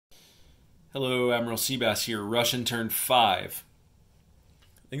Hello, Admiral Seabass here. Russian turn 5.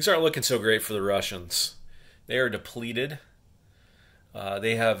 Things aren't looking so great for the Russians. They are depleted.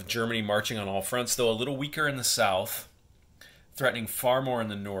 They have Germany marching on all fronts, though a little weaker in the south, threatening far more in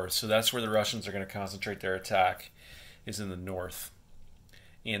the north. So that's where the Russians are going to concentrate their attack, is in the north.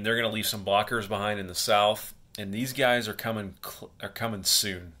 And they're going to leave some blockers behind in the south. And these guys are coming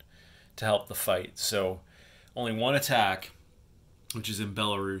soon to help the fight. So only one attack, which is in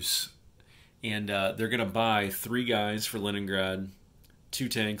Belarus. And they're going to buy 3 guys for Leningrad, 2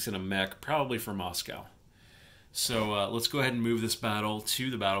 tanks, and a mech, probably for Moscow. So let's go ahead and move this battle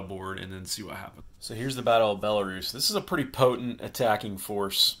to the battle board and then see what happens. So here's the Battle of Belarus. This is a pretty potent attacking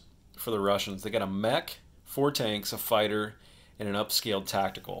force for the Russians. They got a mech, 4 tanks, a fighter, and an upscaled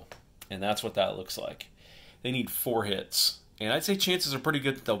tactical. And that's what that looks like. They need 4 hits. And I'd say chances are pretty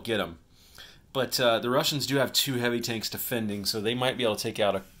good that they'll get them. But the Russians do have 2 heavy tanks defending, so they might be able to take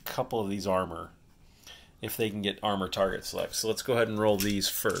out a couple of these armor if they can get armor target select. So let's go ahead and roll these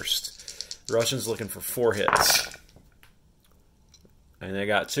first. The Russians looking for 4 hits. And they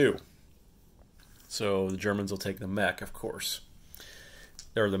got 2. So the Germans will take the mech, of course.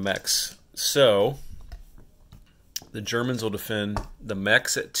 Or the mechs. So the Germans will defend the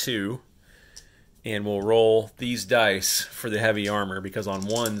mechs at 2. And we'll roll these dice for the heavy armor, because on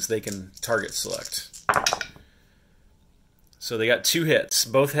 1s they can target select. So they got 2 hits.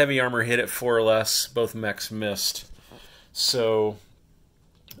 Both heavy armor hit at 4 or less. Both mechs missed. So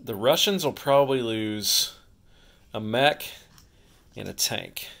the Russians will probably lose a mech and a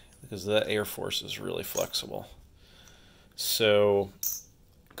tank, because that air force is really flexible. So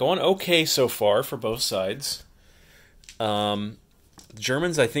going okay so far for both sides. The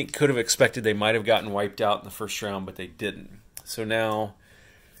Germans, I think, could have expected they might have gotten wiped out in the first round, but they didn't. So now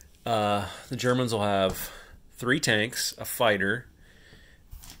the Germans will have 3 tanks, a fighter,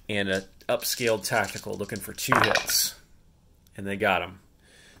 and an upscaled tactical looking for 2 hits. And they got them.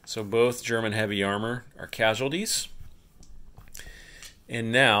 So both German heavy armor are casualties.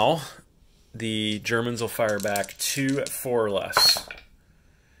 And now the Germans will fire back 2 at 4 or less.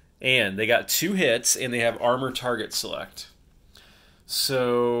 And they got 2 hits, and they have armor target select.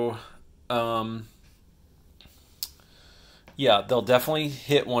 So, yeah, they'll definitely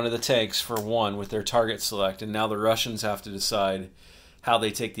hit one of the tanks for 1 with their target select, and now the Russians have to decide how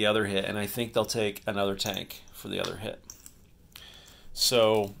they take the other hit, and I think they'll take another tank for the other hit.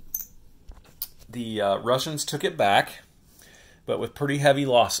 So the Russians took it back, but with pretty heavy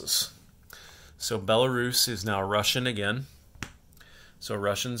losses. So Belarus is now Russian again. So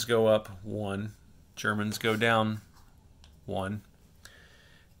Russians go up 1, Germans go down 1.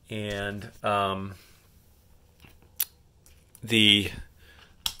 And the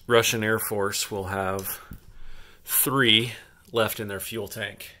Russian Air Force will have 3 left in their fuel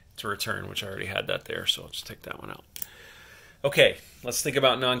tank to return, which I already had that there, so I'll just take that one out. Okay, let's think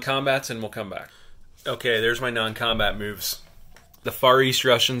about non-combats and we'll come back. Okay, there's my non-combat moves. The Far East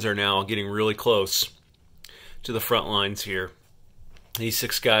Russians are now getting really close to the front lines here. These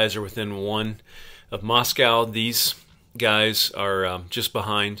 6 guys are within 1 of Moscow. These guys are just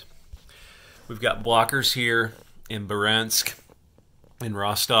behind. We've got blockers here in Bryansk, in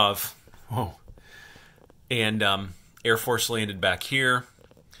Rostov. Whoa. And Air Force landed back here.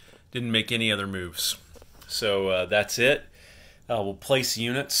 Didn't make any other moves. So that's it. We'll place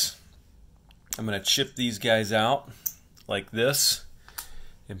units. I'm going to chip these guys out like this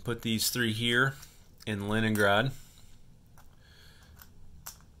and put these 3 here in Leningrad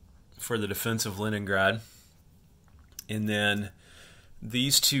for the defense of Leningrad. And then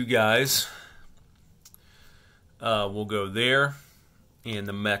these 2 guys will go there, and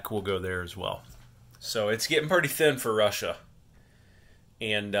the mech will go there as well. So it's getting pretty thin for Russia,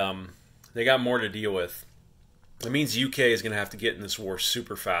 and they got more to deal with. It means UK is going to have to get in this war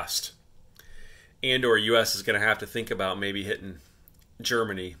super fast, and/or US is going to have to think about maybe hitting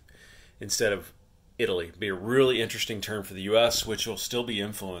Germany instead of Italy. It'll be a really interesting turn for the US, which will still be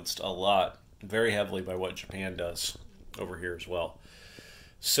influenced a lot, very heavily, by what Japan does over here as well.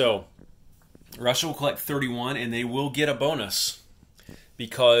 So Russia will collect 31, and they will get a bonus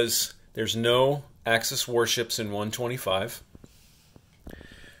because there's no Axis warships in 125.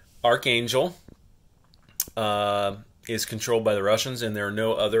 Archangel is controlled by the Russians, and there are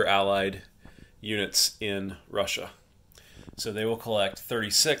no other allied units in Russia. So they will collect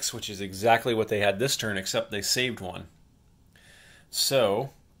 36, which is exactly what they had this turn, except they saved 1.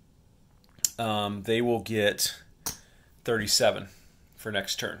 So they will get 37 for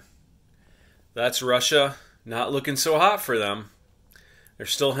next turn. That's Russia. Not looking so hot for them. They're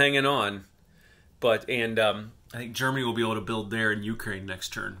still hanging on. But I think Germany will be able to build there in Ukraine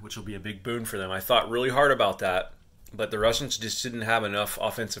next turn, which will be a big boon for them. I thought really hard about that, but the Russians just didn't have enough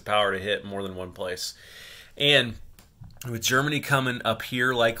offensive power to hit more than one place. And with Germany coming up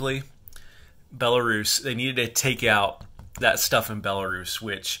here, likely, Belarus, they needed to take out that stuff in Belarus,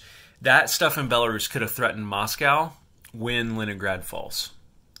 which that stuff in Belarus could have threatened Moscow when Leningrad falls.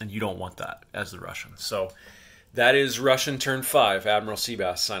 And you don't want that as the Russians. So that is Russian turn 5. Admiral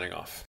Seabass signing off.